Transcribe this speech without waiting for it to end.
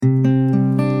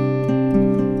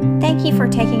Thank you for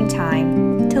taking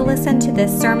time to listen to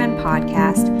this sermon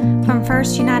podcast from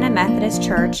First United Methodist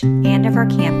Church, Andover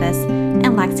campus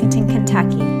in Lexington,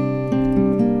 Kentucky.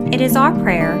 It is our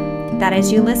prayer that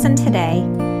as you listen today,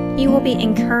 you will be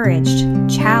encouraged,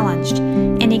 challenged,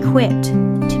 and equipped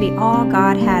to be all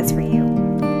God has for you.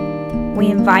 We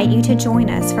invite you to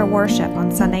join us for worship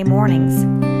on Sunday mornings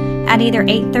at either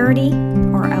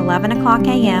 8:30 or 11 o'clock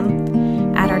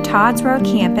a.m. at our Todd's Road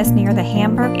campus near the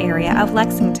Hamburg area of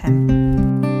Lexington.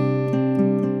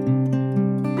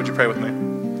 Would you pray with me?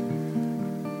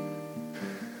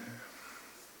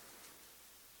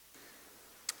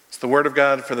 It's the word of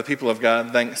God for the people of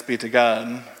God. Thanks be to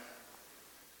God.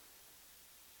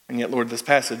 And yet, Lord, this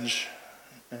passage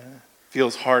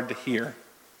feels hard to hear.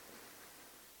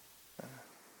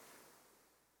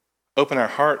 Open our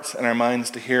hearts and our minds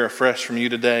to hear afresh from you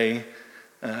today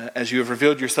as you have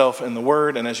revealed yourself in the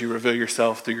Word and as you reveal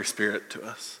yourself through your Spirit to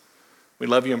us. We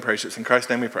love you and praise you. In Christ's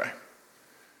name we pray.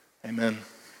 Amen.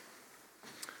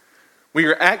 We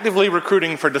are actively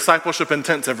recruiting for Discipleship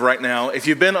Intensive right now. If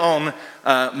you've been on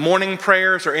morning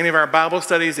prayers or any of our Bible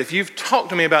studies, if you've talked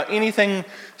to me about anything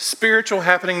spiritual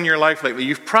happening in your life lately,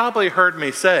 you've probably heard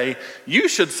me say, you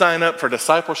should sign up for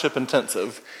Discipleship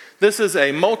Intensive. This is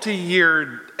a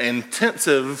multi-year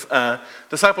intensive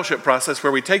discipleship process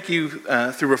where we take you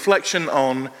through reflection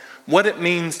on what it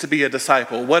means to be a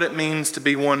disciple, what it means to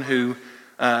be one who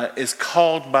is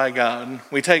called by God.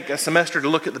 We take a semester to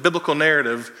look at the biblical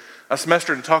narrative, a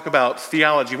semester to talk about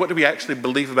theology, what do we actually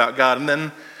believe about God, and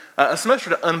then a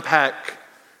semester to unpack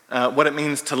what it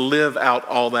means to live out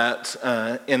all that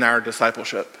in our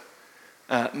discipleship.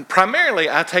 Primarily,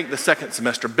 I take the second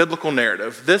semester, biblical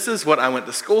narrative. This is what I went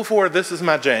to school for. This is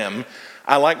my jam.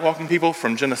 I like walking people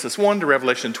from Genesis 1 to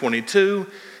Revelation 22,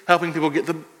 helping people get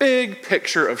the big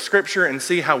picture of Scripture and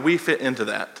see how we fit into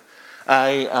that.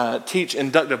 I teach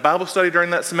inductive Bible study during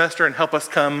that semester and help us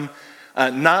come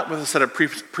not with a set of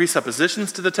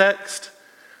presuppositions to the text,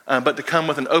 but to come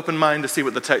with an open mind to see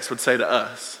what the text would say to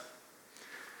us.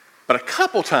 But a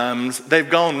couple times, they've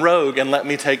gone rogue and let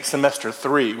me take semester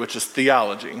 3, which is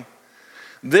theology.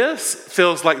 This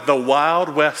feels like the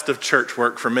Wild West of church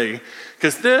work for me,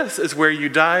 because this is where you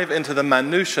dive into the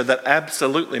minutia that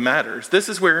absolutely matters. This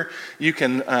is where you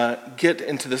can get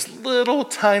into this little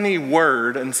tiny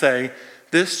word and say,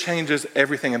 this changes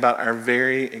everything about our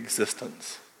very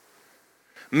existence.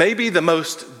 Maybe the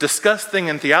most discussed thing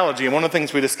in theology, and one of the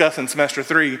things we discuss in semester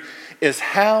 3, is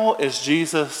how is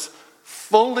Jesus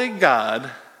fully God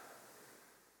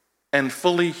and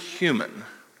fully human?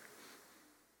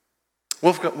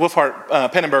 Wolfhart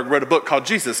Pannenberg wrote a book called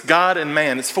Jesus, God and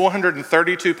Man. It's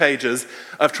 432 pages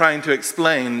of trying to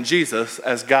explain Jesus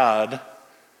as God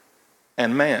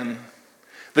and man.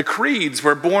 The creeds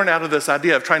were born out of this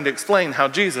idea of trying to explain how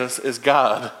Jesus is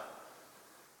God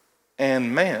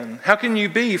and man. How can you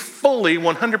be fully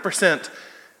 100%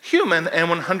 human and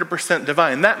 100%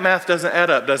 divine? That math doesn't add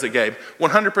up, does it, Gabe?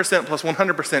 100% plus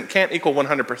 100% can't equal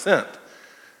 100%.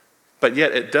 But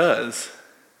yet it does.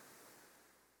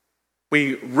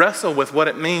 We wrestle with what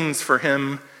it means for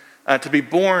him to be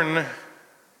born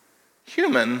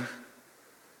human,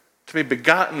 to be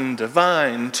begotten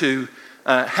divine, to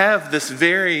have this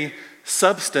very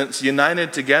substance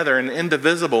united together and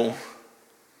indivisible.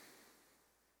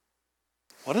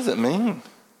 What does it mean?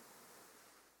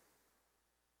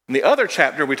 And the other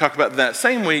chapter we talked about that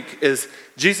same week is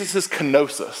Jesus'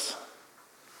 kenosis.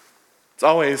 It's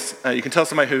always, you can tell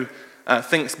somebody who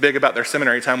thinks big about their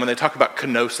seminary time when they talk about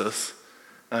kenosis.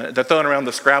 They're throwing around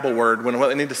the Scrabble word when what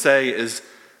they need to say is,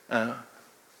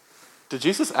 did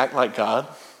Jesus act like God?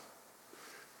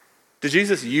 Did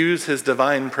Jesus use his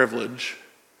divine privilege?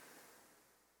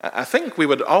 I think we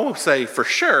would all say for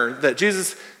sure that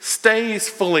Jesus stays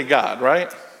fully God,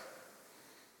 right?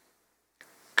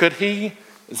 Could he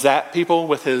zap people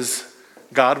with his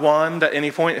God wand at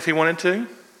any point if he wanted to?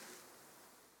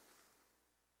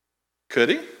 Could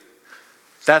he?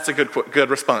 That's a good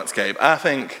response, Gabe. I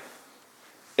think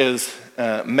is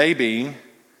maybe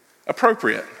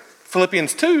appropriate.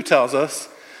 Philippians 2 tells us,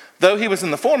 though he was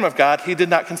in the form of God, he did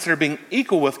not consider being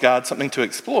equal with God something to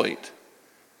exploit.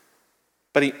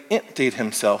 But he emptied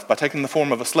himself by taking the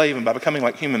form of a slave and by becoming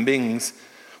like human beings.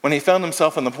 When he found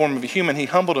himself in the form of a human, he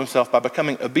humbled himself by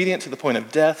becoming obedient to the point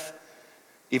of death,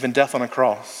 even death on a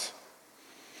cross.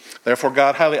 Therefore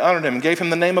God highly honored him and gave him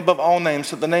the name above all names,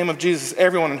 so that the name of Jesus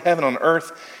everyone in heaven, on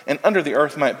earth, and under the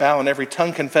earth might bow and every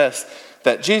tongue confess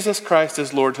that Jesus Christ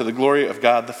is Lord, to the glory of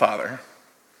God the Father.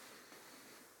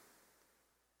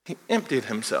 He emptied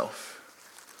himself.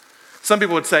 Some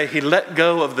people would say he let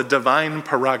go of the divine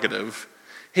prerogative.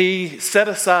 He set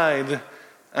aside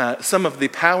some of the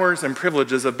powers and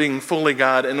privileges of being fully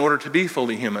God in order to be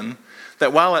fully human.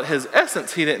 That while at his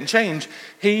essence he didn't change,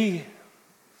 he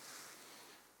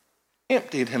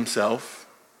emptied himself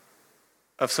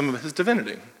of some of his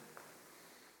divinity,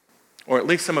 or at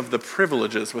least some of the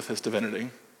privileges with his divinity.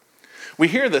 We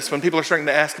hear this when people are starting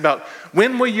to ask about,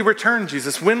 when will you return,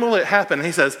 Jesus? When will it happen? And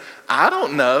he says, I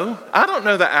don't know. I don't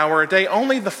know the hour or day.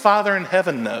 Only the Father in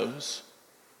heaven knows.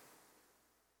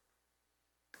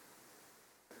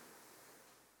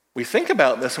 We think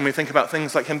about this when we think about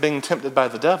things like him being tempted by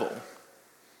the devil.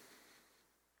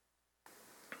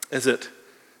 Is it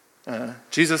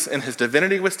Jesus in his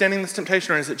divinity withstanding this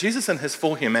temptation, or is it Jesus in his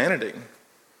full humanity?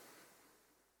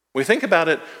 We think about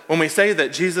it when we say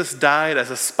that Jesus died as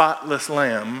a spotless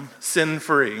lamb,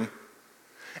 sin-free.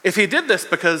 If he did this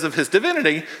because of his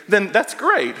divinity, then that's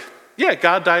great. Yeah,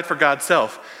 God died for God's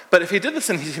self. But if he did this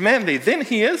in his humanity, then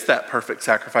he is that perfect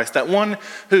sacrifice, that one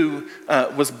who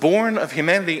was born of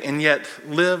humanity and yet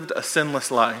lived a sinless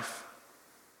life.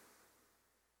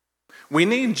 We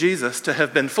need Jesus to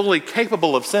have been fully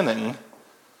capable of sinning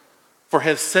for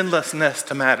his sinlessness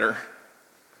to matter.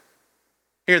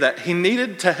 Hear that. He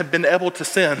needed to have been able to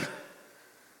sin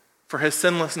for his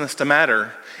sinlessness to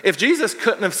matter. If Jesus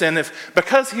couldn't have sinned, if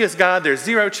because he is God, there's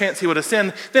zero chance he would have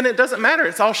sinned, then it doesn't matter.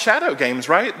 It's all shadow games,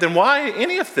 right? Then why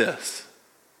any of this?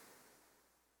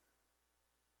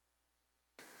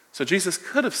 So Jesus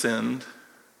could have sinned,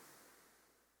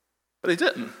 but he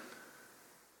didn't.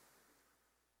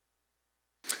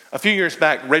 A few years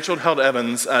back, Rachel Held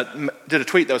Evans did a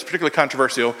tweet that was particularly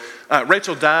controversial.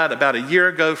 Rachel died about a year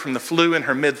ago from the flu in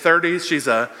her mid-30s. She's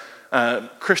a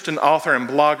Christian author and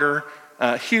blogger,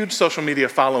 huge social media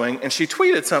following, and she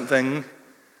tweeted something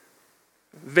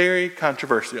very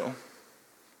controversial.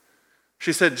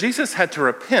 She said, Jesus had to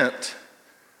repent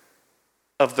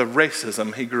of the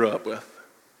racism he grew up with.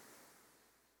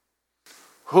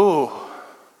 Ooh.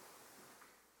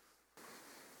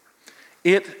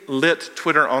 It lit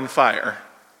Twitter on fire.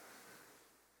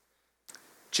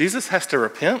 Jesus has to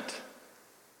repent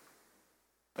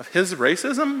of his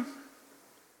racism?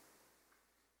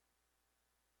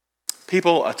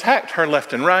 People attacked her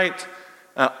left and right.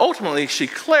 Ultimately, she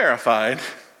clarified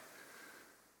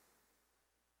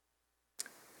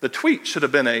the tweet should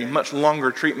have been a much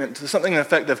longer treatment to something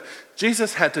effective.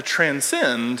 Jesus had to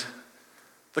transcend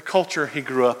the culture he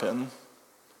grew up in.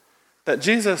 That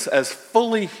Jesus, as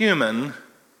fully human,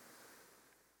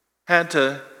 had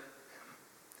to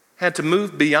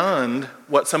move beyond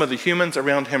what some of the humans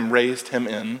around him raised him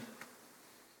in.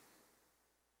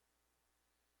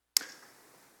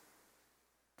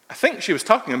 I think she was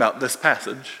talking about this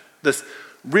passage, this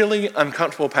really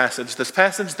uncomfortable passage, this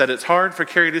passage that it's hard for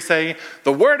Carrie to say,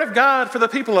 the word of God for the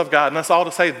people of God, and us all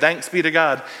to say, thanks be to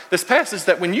God. This passage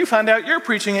that when you find out you're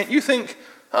preaching it, you think,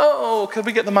 oh, could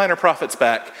we get the minor prophets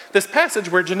back? This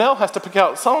passage where Janelle has to pick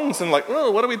out songs and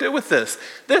oh, what do we do with this?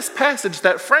 This passage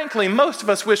that frankly most of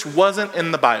us wish wasn't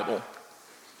in the Bible.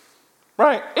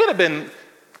 Right? It'd have been,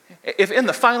 if in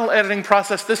the final editing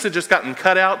process this had just gotten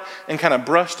cut out and kind of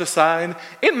brushed aside,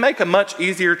 it'd make a much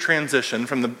easier transition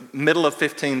from the middle of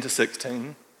 15 to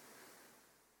 16.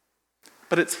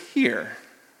 But it's here.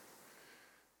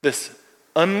 This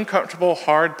uncomfortable,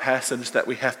 hard passage that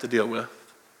we have to deal with.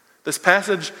 This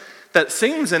passage that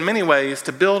seems in many ways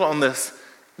to build on this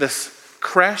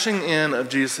crashing in of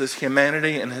Jesus'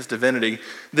 humanity and his divinity,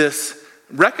 this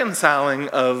reconciling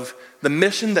of the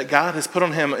mission that God has put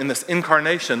on him in this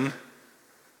incarnation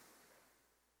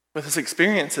with his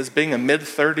experience as being a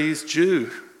mid-30s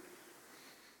Jew.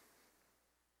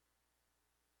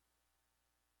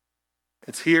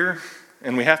 It's here,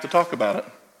 and we have to talk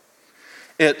about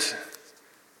it.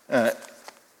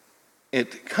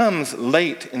 It comes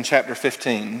late in chapter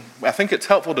 15. I think it's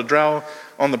helpful to draw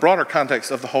on the broader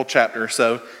context of the whole chapter,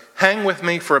 so hang with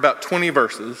me for about 20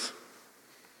 verses.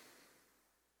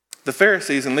 The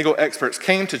Pharisees and legal experts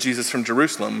came to Jesus from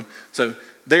Jerusalem. So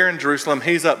there in Jerusalem,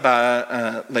 he's up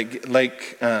by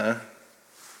Lake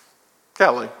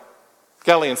Galilee.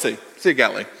 Galilean Sea of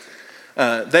Galilee.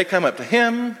 They come up to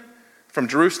him from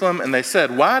Jerusalem, and they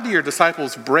said, why do your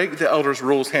disciples break the elders'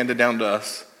 rules handed down to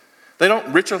us? They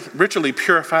don't ritually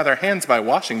purify their hands by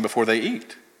washing before they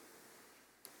eat.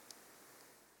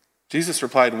 Jesus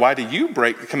replied, why do you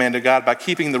break the command of God by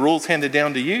keeping the rules handed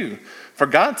down to you? For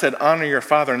God said, honor your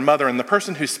father and mother, and the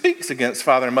person who speaks against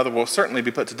father and mother will certainly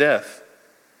be put to death.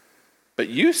 But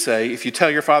you say, if you tell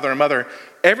your father and mother,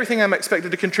 everything I'm expected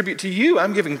to contribute to you,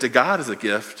 I'm giving to God as a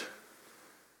gift,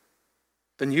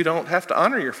 then you don't have to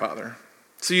honor your father.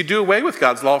 So you do away with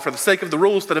God's law for the sake of the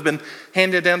rules that have been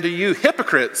handed down to you.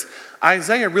 Hypocrites!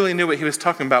 Isaiah really knew what he was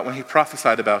talking about when he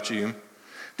prophesied about you.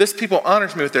 This people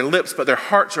honors me with their lips, but their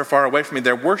hearts are far away from me.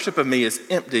 Their worship of me is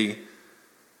empty,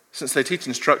 since they teach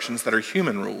instructions that are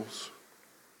human rules.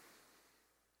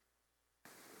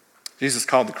 Jesus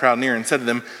called the crowd near and said to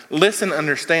them, listen,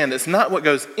 understand, it's not what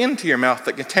goes into your mouth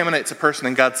that contaminates a person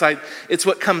in God's sight. It's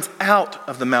what comes out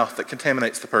of the mouth that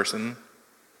contaminates the person.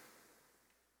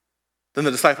 Then the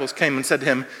disciples came and said to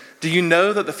him, do you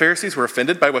know that the Pharisees were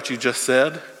offended by what you just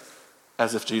said?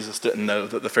 As if Jesus didn't know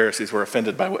that the Pharisees were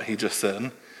offended by what he just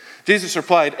said. Jesus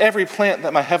replied, every plant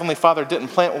that my heavenly Father didn't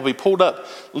plant will be pulled up.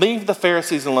 Leave the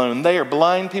Pharisees alone. They are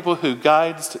blind people who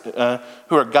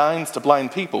are guides to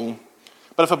blind people.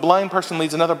 But if a blind person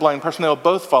leads another blind person, they will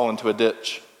both fall into a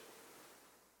ditch.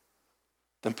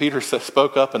 Then Peter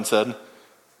spoke up and said,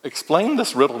 explain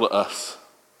this riddle to us.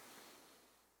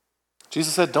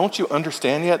 Jesus said, don't you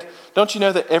understand yet? Don't you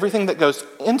know that everything that goes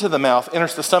into the mouth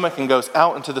enters the stomach and goes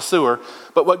out into the sewer,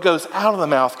 but what goes out of the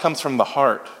mouth comes from the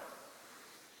heart?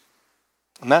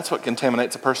 And that's what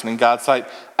contaminates a person in God's sight.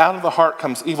 Out of the heart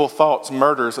comes evil thoughts,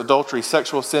 murders, adultery,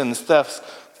 sexual sins, thefts,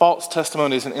 false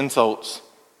testimonies, and insults.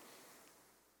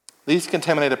 These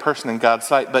contaminate a person in God's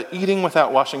sight, but eating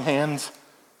without washing hands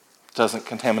doesn't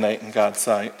contaminate in God's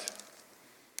sight.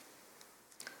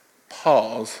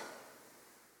 Pause.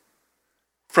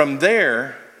 From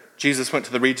there, Jesus went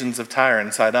to the regions of Tyre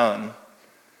and Sidon.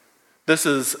 This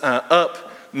is up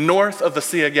north of the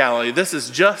Sea of Galilee. This is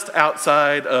just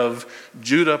outside of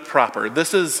Judah proper.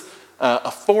 This is a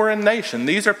foreign nation.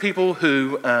 These are people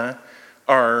who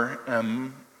are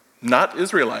not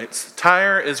Israelites.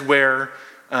 Tyre is where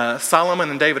Solomon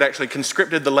and David actually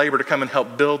conscripted the labor to come and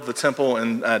help build the temple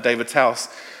and David's house.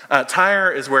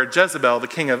 Tyre is where Jezebel, the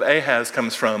king of Ahaz,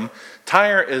 comes from.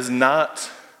 Tyre is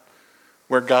not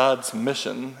where God's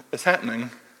mission is happening.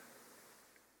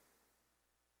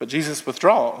 But Jesus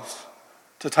withdraws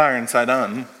to Tyre and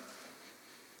Sidon.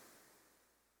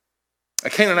 A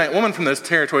Canaanite woman from those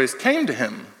territories came to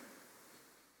him.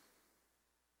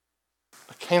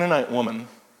 A Canaanite woman.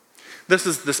 This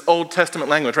is this Old Testament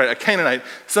language, right? A Canaanite,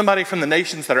 somebody from the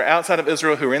nations that are outside of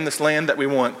Israel who are in this land that we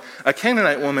want. A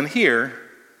Canaanite woman here,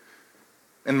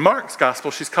 in Mark's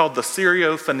gospel, she's called the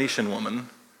Syro-Phoenician woman.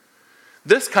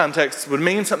 This context would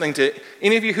mean something to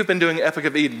any of you who've been doing Epic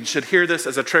of Eden should hear this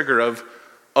as a trigger of,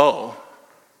 oh,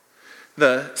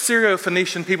 the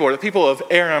Syro-Phoenician people, or the people of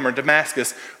Aram or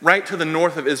Damascus, right to the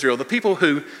north of Israel, the people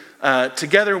who,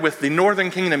 together with the northern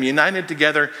kingdom, united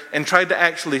together and tried to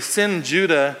actually send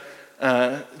Judah's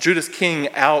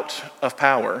king out of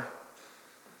power.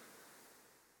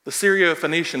 The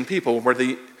Syro-Phoenician people were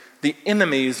the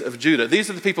enemies of Judah. These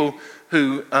are the people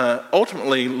who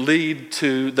ultimately lead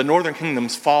to the northern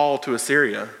kingdom's fall to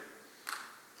Assyria.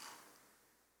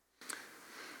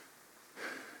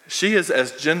 She is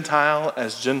as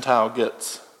Gentile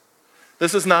gets.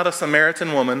 This is not a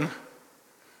Samaritan woman.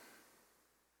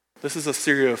 This is a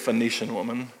Syro-Phoenician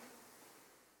woman.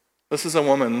 This is a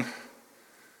woman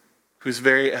whose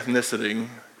very ethnicity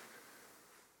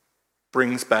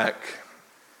brings back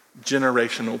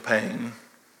generational pain.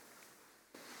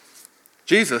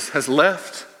 Jesus has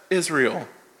left Israel.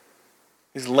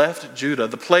 He's left Judah,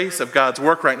 the place of God's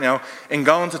work right now, and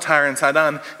gone to Tyre and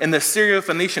Sidon. And this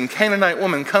Syro-Phoenician Canaanite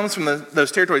woman comes from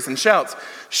those territories and shouts,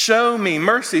 "Show me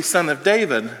mercy, son of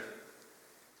David.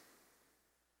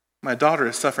 My daughter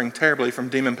is suffering terribly from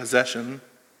demon possession."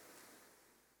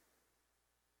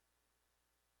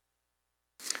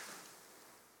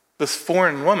 This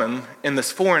foreign woman in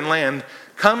this foreign land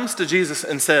comes to Jesus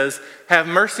and says, "Have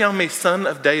mercy on me, son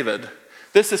of David."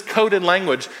 This is coded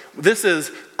language. This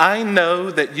is, I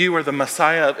know that you are the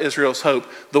Messiah of Israel's hope,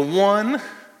 the one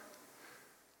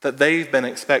that they've been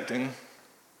expecting.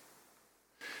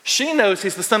 She knows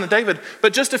he's the son of David,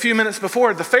 but just a few minutes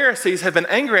before, the Pharisees have been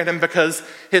angry at him because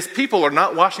his people are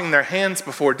not washing their hands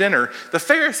before dinner. The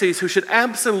Pharisees, who should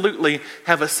absolutely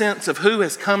have a sense of who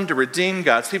has come to redeem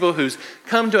God's people, who's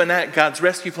come to enact God's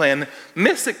rescue plan,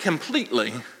 miss it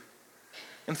completely.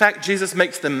 In fact, Jesus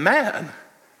makes them mad.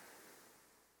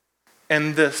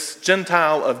 And this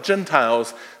Gentile of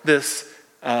Gentiles, this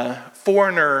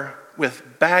foreigner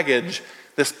with baggage,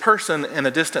 this person in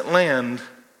a distant land,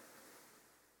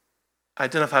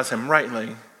 identifies him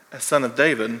rightly as son of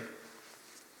David.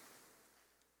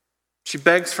 She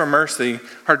begs for mercy.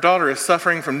 Her daughter is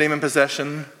suffering from demon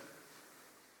possession.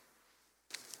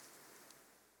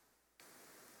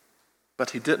 But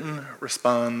he didn't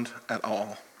respond at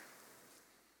all.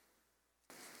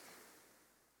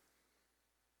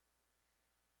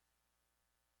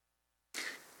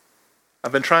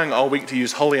 I've been trying all week to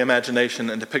use holy imagination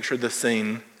and to picture this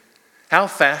scene. How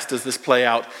fast does this play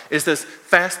out? Is this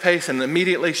fast paced and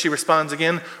immediately she responds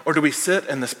again? Or do we sit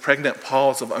in this pregnant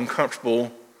pause of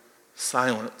uncomfortable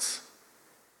silence?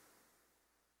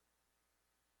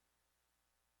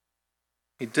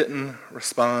 He didn't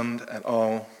respond at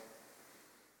all.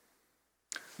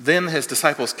 Then his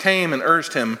disciples came and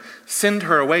urged him, "Send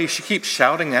her away. She keeps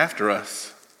shouting after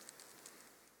us."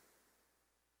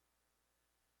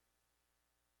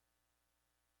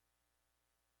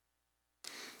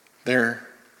 They're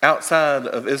outside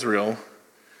of Israel,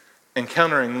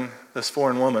 encountering this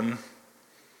foreign woman,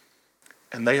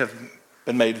 and they have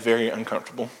been made very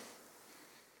uncomfortable.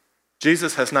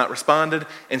 Jesus has not responded,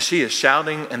 and she is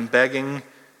shouting and begging,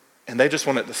 and they just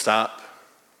want it to stop.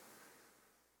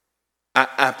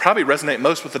 I probably resonate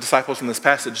most with the disciples in this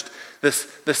passage, this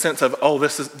sense of, oh,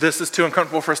 this is too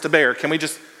uncomfortable for us to bear. Can we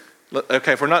just,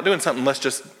 okay, if we're not doing something,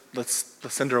 let's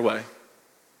send her away.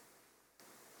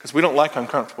 Because we don't like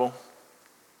uncomfortable.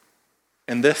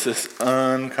 And this is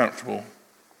uncomfortable.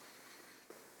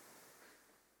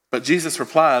 But Jesus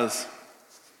replies,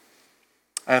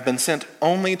 "I have been sent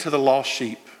only to the lost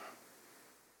sheep,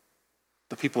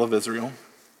 the people of Israel."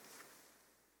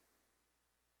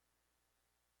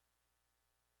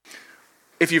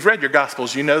 If you've read your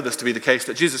Gospels, you know this to be the case,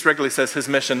 that Jesus regularly says his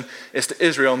mission is to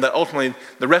Israel, and that ultimately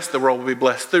the rest of the world will be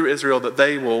blessed through Israel, that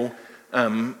they will,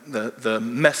 the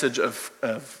message of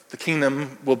the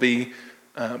kingdom will be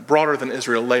broader than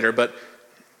Israel later. But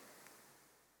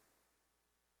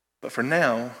for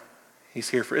now, he's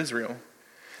here for Israel.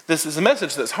 This is a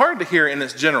message that's hard to hear in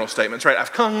its general statements, right?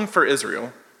 I've come for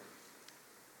Israel.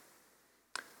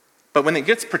 But when it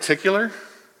gets particular,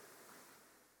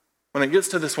 when it gets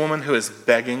to this woman who is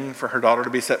begging for her daughter to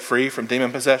be set free from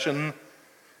demon possession,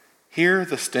 hear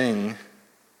the sting.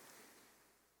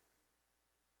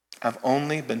 I've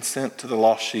only been sent to the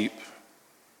lost sheep,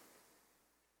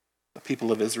 the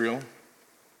people of Israel.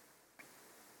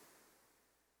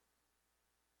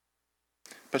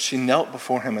 But she knelt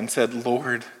before him and said,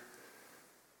 "Lord,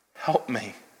 help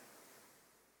me."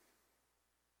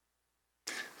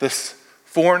 This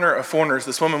foreigner of foreigners,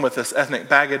 this woman with this ethnic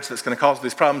baggage that's going to cause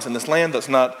these problems in this land that's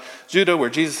not Judah, where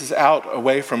Jesus is out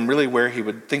away from really where he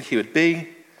would think he would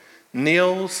be,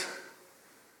 kneels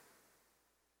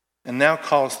and now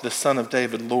calls the Son of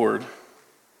David Lord.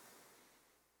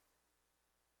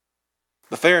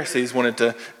 The Pharisees wanted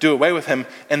to do away with him,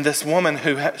 and this woman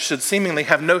who should seemingly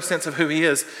have no sense of who he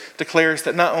is declares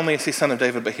that not only is he Son of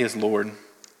David, but he is Lord.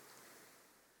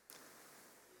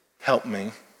 Help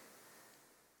me.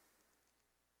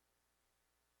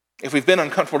 If we've been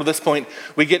uncomfortable to this point,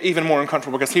 we get even more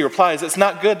uncomfortable because he replies, "It's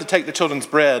not good to take the children's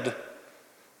bread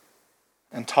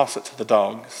and toss it to the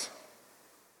dogs."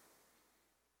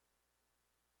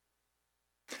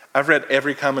 I've read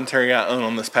every commentary I own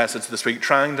on this passage this week,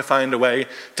 trying to find a way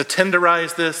to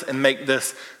tenderize this and make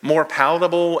this more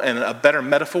palatable and a better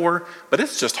metaphor, but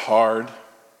it's just hard.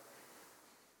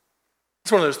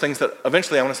 It's one of those things that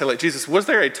eventually I want to say, like, Jesus, was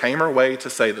there a tamer way to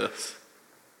say this?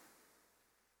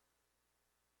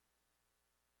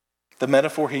 The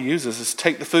metaphor he uses is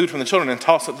take the food from the children and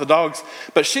toss it to the dogs.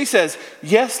 But she says,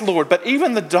 "Yes, Lord, but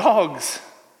even the dogs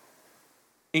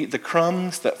eat the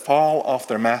crumbs that fall off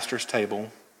their master's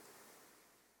table."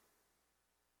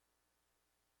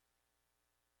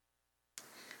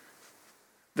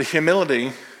 The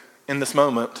humility in this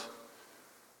moment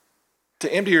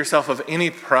to empty yourself of any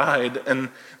pride and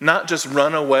not just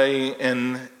run away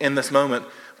in this moment,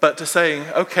 but to say,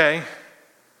 okay,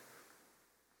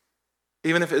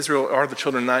 even if Israel are the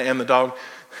children and I am the dog,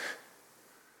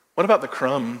 what about the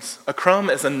crumbs? A crumb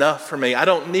is enough for me. I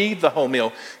don't need the whole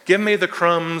meal. Give me the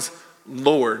crumbs,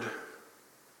 Lord.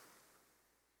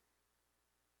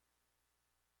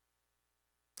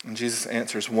 And Jesus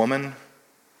answers, "Woman,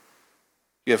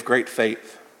 you have great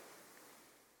faith.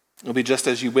 It'll be just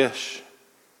as you wish."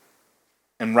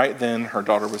 And right then, her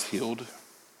daughter was healed.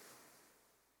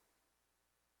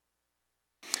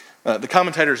 The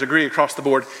commentators agree across the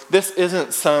board, this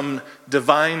isn't some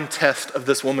divine test of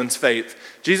this woman's faith.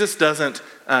 Jesus doesn't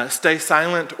stay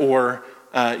silent or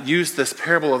use this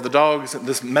parable of the dogs,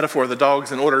 this metaphor of the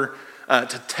dogs, in order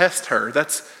to test her.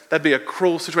 That'd be a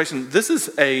cruel situation. This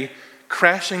is a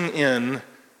crashing in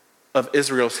of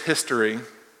Israel's history,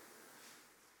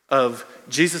 of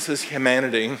Jesus'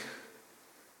 humanity,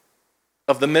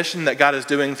 of the mission that God is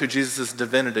doing through Jesus'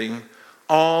 divinity,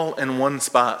 all in one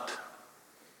spot.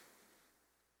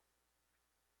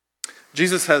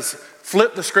 Jesus has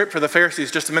flipped the script for the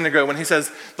Pharisees just a minute ago when he says,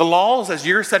 the laws as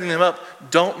you're setting them up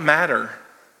don't matter.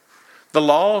 The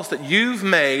laws that you've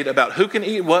made about who can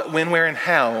eat what, when, where, and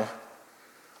how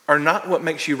are not what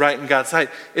makes you right in God's sight.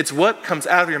 It's what comes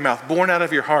out of your mouth, born out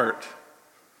of your heart.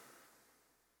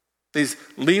 These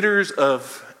leaders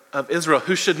of Israel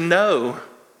who should know,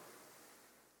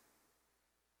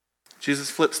 Jesus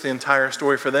flips the entire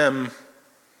story for them.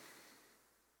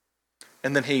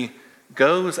 And then he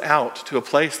goes out to a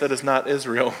place that is not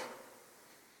Israel.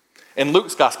 In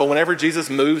Luke's gospel, whenever Jesus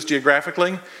moves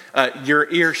geographically, your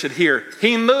ear should hear,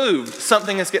 he moved.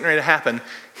 Something is getting ready to happen.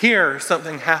 Here,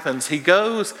 something happens. He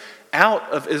goes out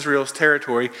of Israel's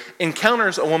territory,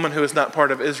 encounters a woman who is not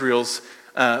part of Israel's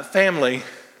family,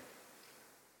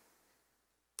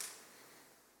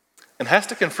 and has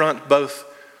to confront both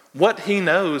what he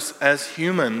knows as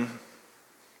human.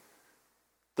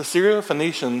 The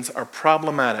Syrophoenicians are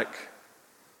problematic.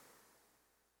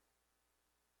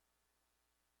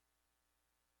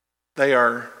 They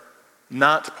are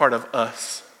not part of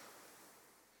us.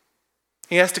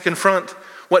 He has to confront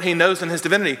what he knows in his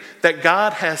divinity, that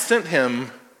God has sent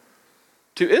him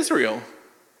to Israel.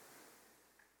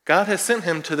 God has sent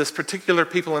him to this particular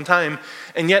people and time,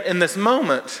 and yet in this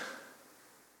moment,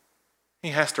 he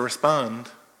has to respond.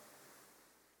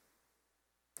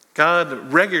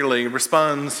 God regularly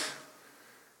responds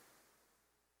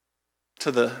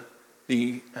to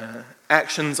the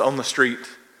actions on the street.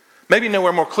 Maybe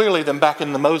nowhere more clearly than back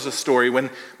in the Moses story when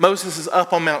Moses is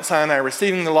up on Mount Sinai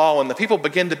receiving the law and the people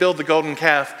begin to build the golden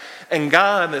calf, and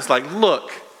God is like,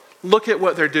 look at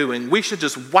what they're doing. We should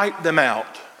just wipe them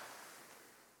out.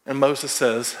 And Moses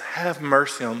says, have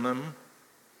mercy on them.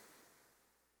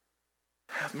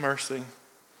 Have mercy.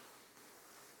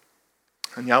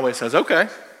 And Yahweh says, okay,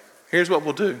 here's what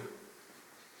we'll do.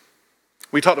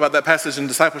 We talked about that passage in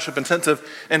Discipleship Intensive,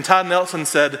 and Todd Nelson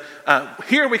said,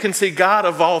 here we can see God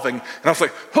evolving. And I was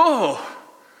like, oh,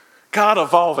 God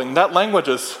evolving. That language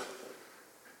is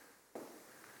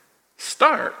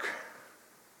stark.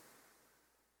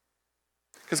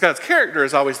 Because God's character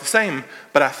is always the same.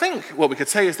 But I think what we could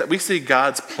say is that we see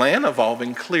God's plan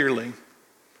evolving clearly.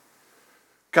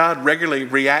 God regularly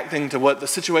reacting to what the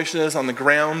situation is on the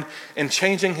ground and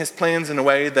changing his plans in a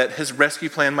way that his rescue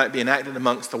plan might be enacted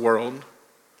amongst the world.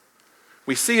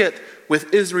 We see it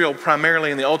with Israel primarily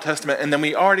in the Old Testament, and then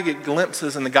we already get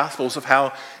glimpses in the Gospels of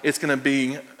how it's going to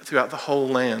be throughout the whole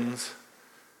lands.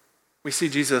 We see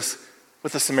Jesus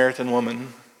with the Samaritan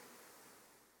woman.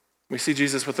 We see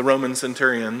Jesus with the Roman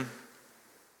centurion.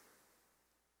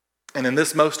 And in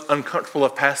this most uncomfortable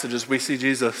of passages, we see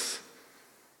Jesus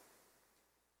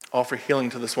offer healing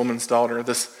to this woman's daughter,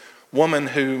 this woman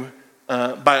who,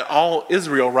 by all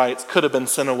Israel rights, could have been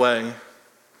sent away.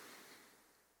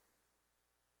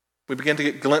 We begin to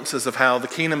get glimpses of how the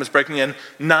kingdom is breaking in,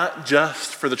 not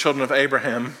just for the children of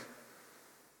Abraham,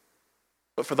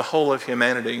 but for the whole of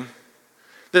humanity.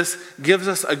 This gives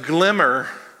us a glimmer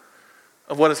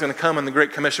of what is going to come in the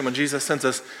Great Commission when Jesus sends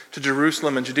us to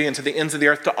Jerusalem and Judea and to the ends of the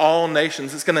earth, to all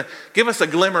nations. It's going to give us a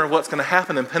glimmer of what's going to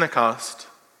happen in Pentecost.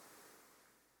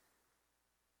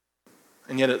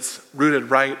 And yet it's rooted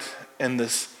right in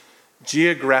this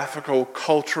geographical,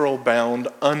 cultural bound,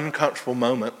 uncomfortable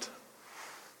moment.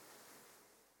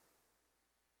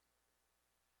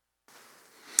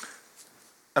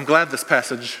 I'm glad this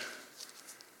passage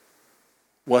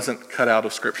wasn't cut out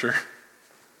of Scripture,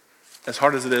 as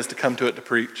hard as it is to come to it to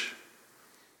preach.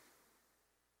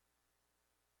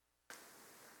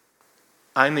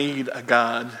 I need a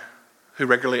God who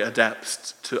regularly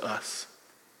adapts to us.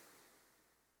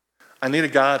 I need a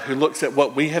God who looks at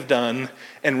what we have done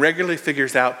and regularly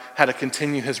figures out how to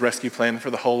continue his rescue plan for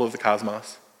the whole of the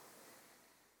cosmos.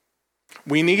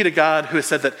 We need a God who has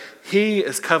said that he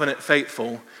is covenant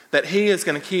faithful, that he is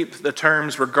going to keep the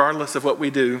terms regardless of what we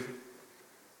do.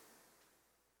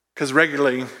 Because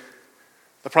regularly,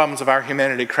 the problems of our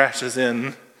humanity crashes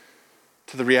in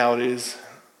to the realities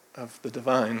of the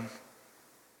divine.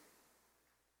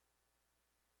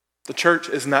 The church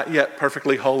is not yet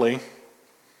perfectly holy.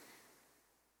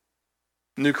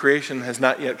 New creation has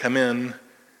not yet come in,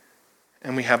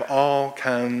 and we have all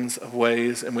kinds of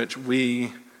ways in which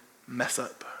we mess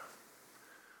up.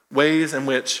 Ways in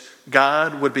which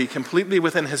God would be completely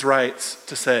within his rights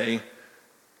to say,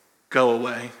 go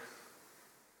away.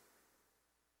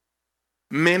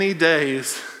 Many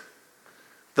days,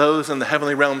 those in the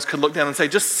heavenly realms could look down and say,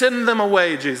 just send them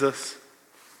away, Jesus.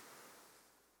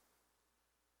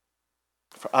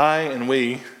 For I and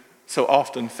we so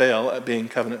often fail at being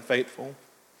covenant faithful.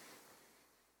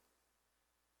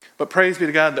 But praise be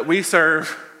to God that we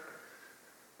serve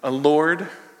a Lord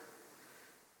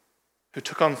who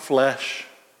took on flesh,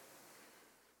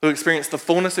 who experienced the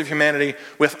fullness of humanity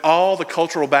with all the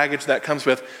cultural baggage that comes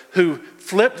with, who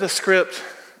flipped the script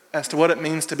as to what it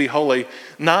means to be holy,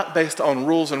 not based on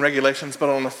rules and regulations, but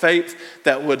on a faith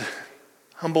that would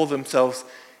humble themselves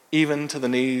even to the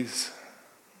knees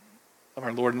of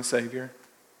our Lord and Savior.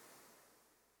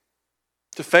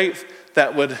 To faith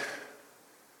that would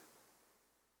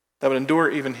endure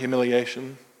even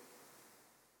humiliation.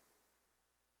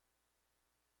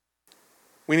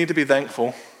 We need to be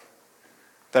thankful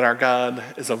that our God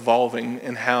is evolving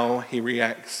in how he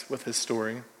reacts with his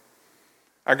story.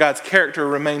 Our God's character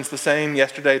remains the same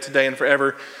yesterday, today, and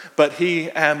forever, but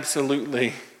he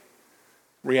absolutely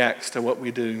reacts to what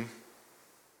we do.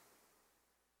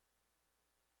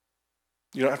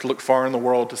 You don't have to look far in the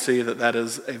world to see that that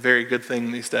is a very good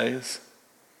thing these days.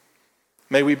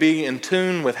 May we be in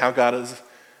tune with how God is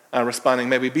responding.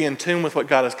 May we be in tune with what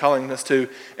God is calling us to,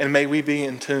 and may we be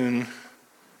in tune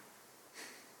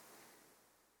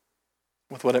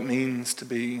with what it means to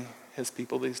be his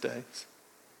people these days.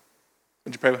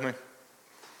 Would you pray with me?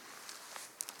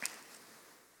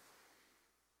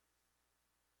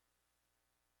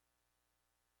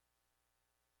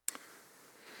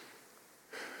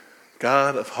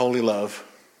 God of holy love,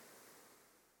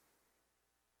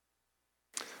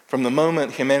 from the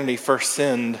moment humanity first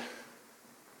sinned,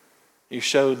 you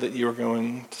showed that you were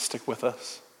going to stick with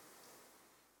us.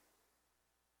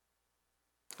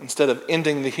 Instead of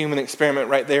ending the human experiment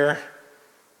right there,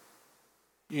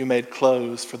 you made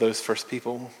clothes for those first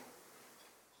people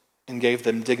and gave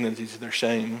them dignity to their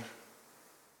shame.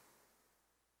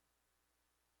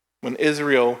 When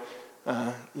Israel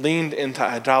leaned into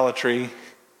idolatry,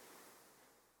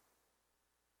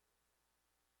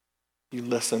 you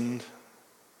listened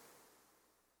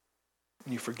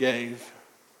and you forgave.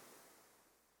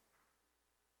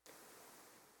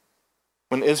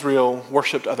 When Israel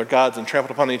worshipped other gods and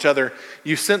trampled upon each other,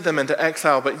 you sent them into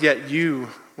exile, but yet you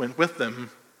went with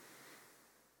them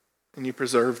and you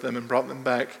preserved them and brought them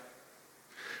back.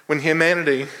 When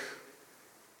humanity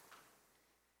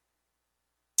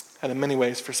had in many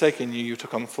ways forsaken you, you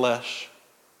took on flesh.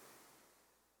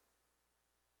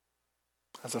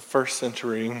 As a first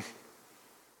century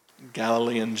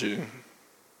Galilean Jew,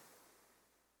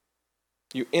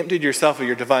 you emptied yourself of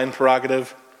your divine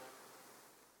prerogative,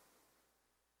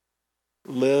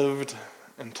 lived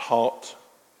and taught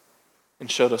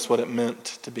and showed us what it meant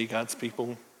to be God's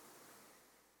people.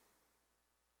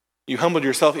 You humbled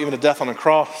yourself even to death on a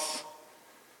cross,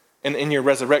 and in your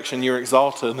resurrection you were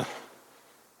exalted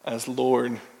as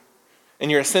Lord.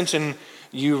 In your ascension,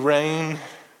 you reign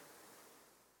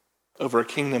over a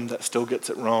kingdom that still gets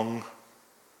it wrong.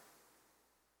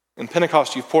 In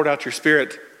Pentecost, you've poured out your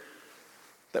Spirit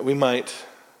that we might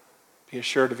be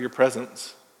assured of your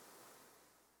presence.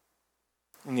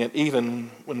 And yet, even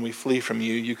when we flee from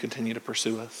you, you continue to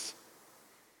pursue us.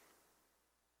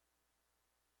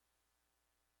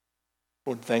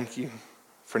 Lord, thank you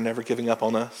for never giving up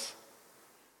on us.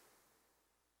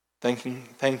 Thank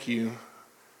you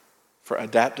for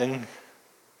adapting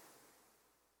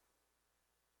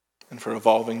and for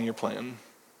evolving your plan.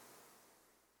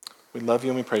 We love you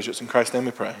and we praise you. It's in Christ's name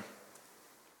we pray.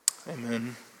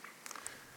 Amen.